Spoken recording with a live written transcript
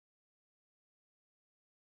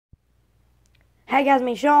Hey guys,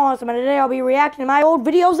 me Sean, so today I'll be reacting to my old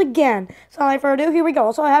videos again. So without further ado, here we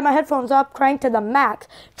go. So I have my headphones up, cranked to the max,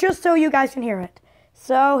 just so you guys can hear it.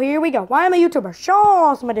 So here we go. Why am I a YouTuber? Sean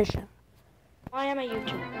Awesome Edition. I am a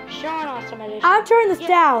YouTuber. Sean Awesome Edition. I'm turning this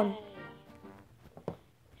down.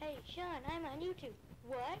 Hey, Sean, I'm on YouTube.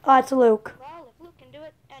 What? Oh, it's Luke. Well, if Luke can do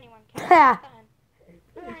it, anyone can. Ha!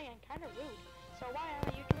 Ryan, kind of rude. So why am I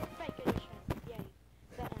a YouTuber? Fake Edition. Yay.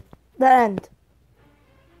 The end. The end.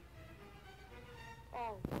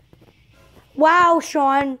 Oh. Wow,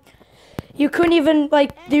 Sean. You couldn't even,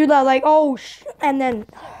 do that, and then...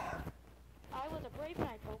 I was a brave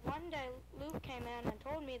knight, but one day Luke came in and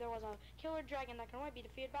told me there was a killer dragon that can only be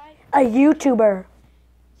defeated by... A YouTuber.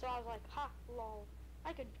 So I was like, ha, lol.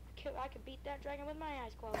 I could beat that dragon with my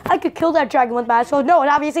eyes closed. I could kill that dragon with my eyes closed. No, it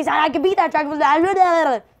obviously said I could beat that dragon with my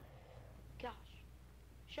eyes. Gosh.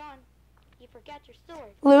 Sean, you forgot your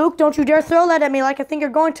sword. Luke, don't you dare throw that at me like I think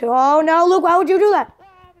you're going to. Oh, no, Luke, why would you do that? My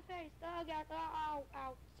face. Oh, God. Oh,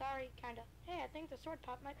 ow. Sorry, kind of. Hey, I think the sword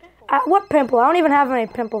popped my pimple. What pimple? I don't even have any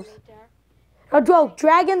pimples. Right there. Oh,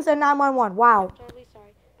 dragons and 911. Wow. I'm totally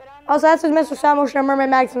sorry. But Oh, so that's his Mr. Stop Motion and Mermaid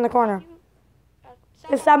Max in the corner.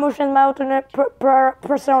 His Stop Motion alternate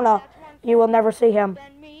persona. You will never see him.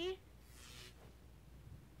 Then me.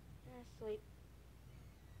 Sleep.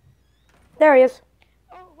 There he is.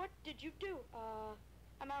 Oh, what did you do?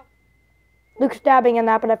 I'm out. Luke's dabbing in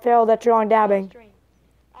that, but I failed at drawing dabbing. Stream.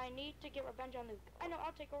 I need to get revenge on Luke. I know,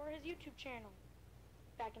 I'll take over his YouTube channel.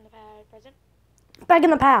 Back in the present. Back in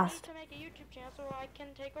the I past. need to make a YouTube channel so I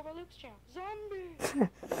can take over Luke's channel. Zombie!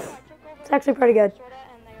 It's actually pretty good. Sorta,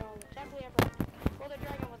 and they all lived happily ever after. Well, the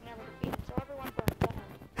dragon was never defeated, so everyone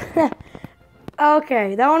burned.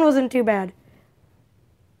 Okay, that one wasn't too bad.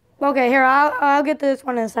 Okay, here, I'll get to this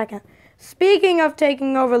one in a second. Speaking of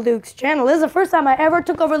taking over Luke's channel, this is the first time I ever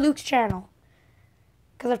took over Luke's channel.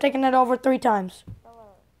 Because I've taken it over 3 times.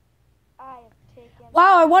 Hello. I have taken...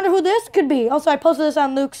 Wow, I wonder who this could be. Also, I posted this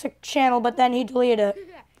on Luke's channel, but then he deleted it.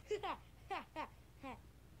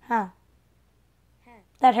 Huh.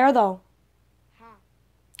 That hair, though. Huh.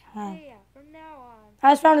 Yeah, from now on...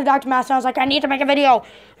 I just found a Dr. Master and I was like, I need to make a video.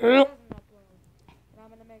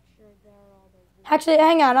 Actually,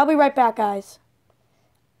 hang on. I'll be right back, guys.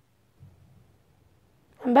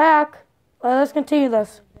 I'm back. Let's continue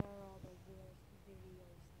this.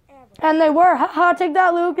 And they were. Haha, take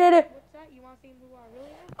that, Luke. Did it. What's that? You want to see who I really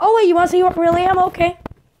am? Oh, wait. You want to see who I really am? Okay.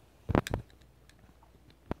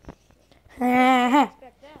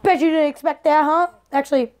 Bet you didn't expect that, huh?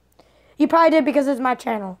 Actually, you probably did because it's my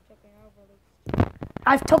channel.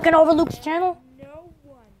 I've taken over Luke's channel? No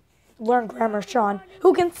one. Learn grammar, Sean.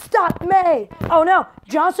 Who can stop me? Oh, no.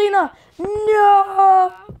 John Cena.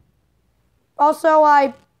 No. Also,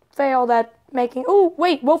 I failed at making... Oh,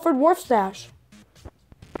 wait. Wilford Wolfstache.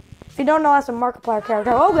 If you don't know, that's a Markiplier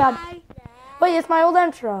character. Oh, God. Wait, it's my old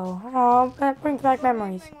intro. Oh, that brings back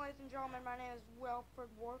memories. Ladies and gentlemen, my name is Wilford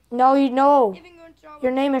Wolf. No, you know.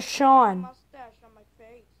 Your name is Sean. Mustache on my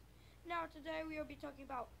face. Now, today we will be talking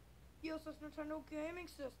about useless Nintendo gaming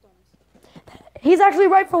systems. He's actually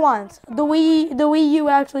right for once. The Wii U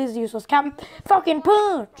actually is useless. Can't fucking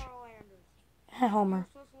punch. Homer.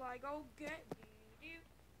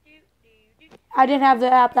 I didn't have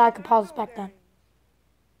the app that I could pause back then.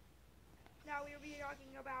 Now we will be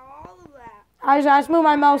talking about all of that. I just moved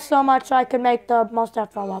my mouse so much so I could make the mustache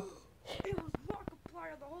fall up. It was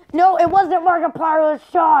Markiplier the whole time. No, it wasn't Markiplier, it was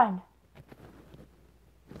Sean.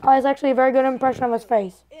 Oh, it's actually a very good impression of his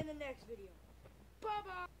face. In the next video.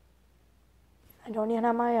 Bye-bye. I don't even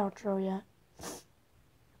have my outro yet.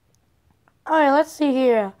 Alright, let's see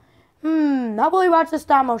here. Nobody watched the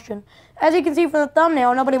stop motion. As you can see from the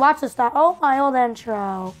thumbnail, nobody watched the stop. Oh, my old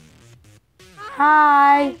intro.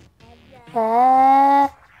 Hi.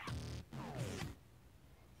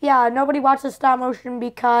 Yeah, nobody watched the stop motion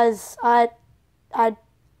because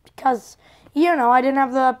because you know I didn't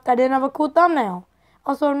have a cool thumbnail.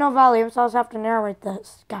 Also, no volume, so I just have to narrate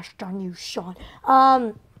this. Gosh darn you, Sean.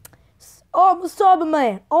 Oh, I'm a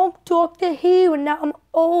Cyberman. I'm Dr. Who, and now I'm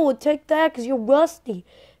old. Take that, because you're rusty.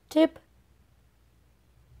 Tip.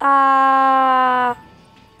 Oh,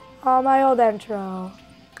 my old intro.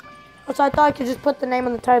 So I thought I could just put the name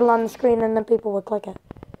and the title on the screen, and then people would click it.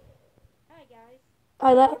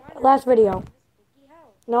 Hi, guys. Last video.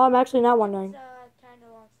 No, I'm actually not wondering. It's kind of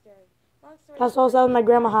long story. That's also at my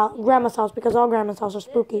grandma's house, because all grandma's houses are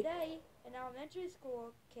spooky. Today, an elementary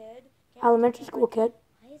school kid. Elementary school kid.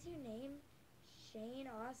 Why is your name Shane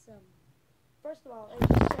Awesome? First of all, it's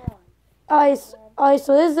Sean.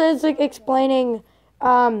 So this is explaining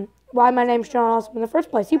why my name's Sean Awesome in the first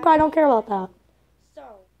place. You probably don't care about that.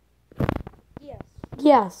 So, yes.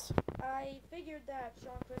 Yes. I figured that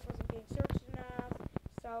Sean Chris wasn't being searched enough,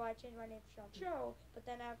 so I changed my name to Sean Show. But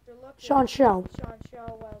then after looking, Sean Show. Sean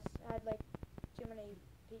Show had like too many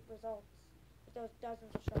results. But those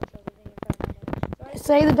dozens of Sean Shows, I didn't even find my name. So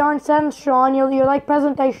Say the darn sentence, Sean. You're like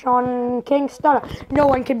present day Sean King Stutter. No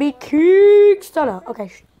one can be King Stutter.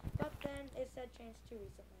 Okay. But then it said changed too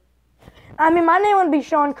recently. I mean, my name would be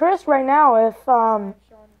Sean Chris right now if Sean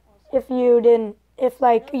also. if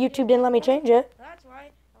like YouTube didn't let me change it. That's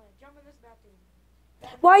why I'm gonna jump in this bathroom.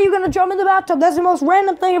 Why are you gonna jump in the bathtub? That's the most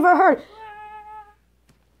random thing I've ever heard.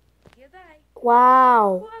 Goodbye.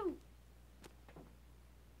 Wow. Whoa.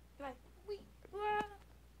 Like,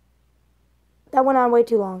 That went on way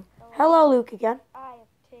too long. Hello, Luke again. I have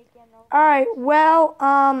taken over. Alright, well,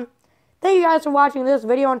 thank you guys for watching this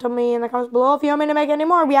video and tell me in the comments below if you want me to make any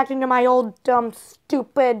more reacting to my old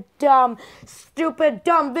stupid dumb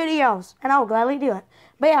videos. And I will gladly do it.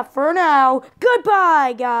 But yeah, for now,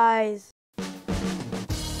 goodbye, guys.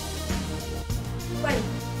 Wait,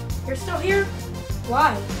 you're still here?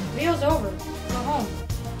 Why? Video's over. Go home.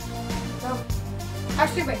 No.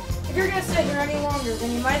 Actually, wait. If you're going to stay here any longer,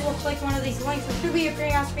 then you might as well click one of these links that should be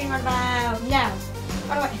appearing on screen right about now.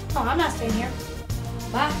 By the way, no, I'm not staying here.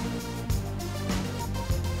 Bye.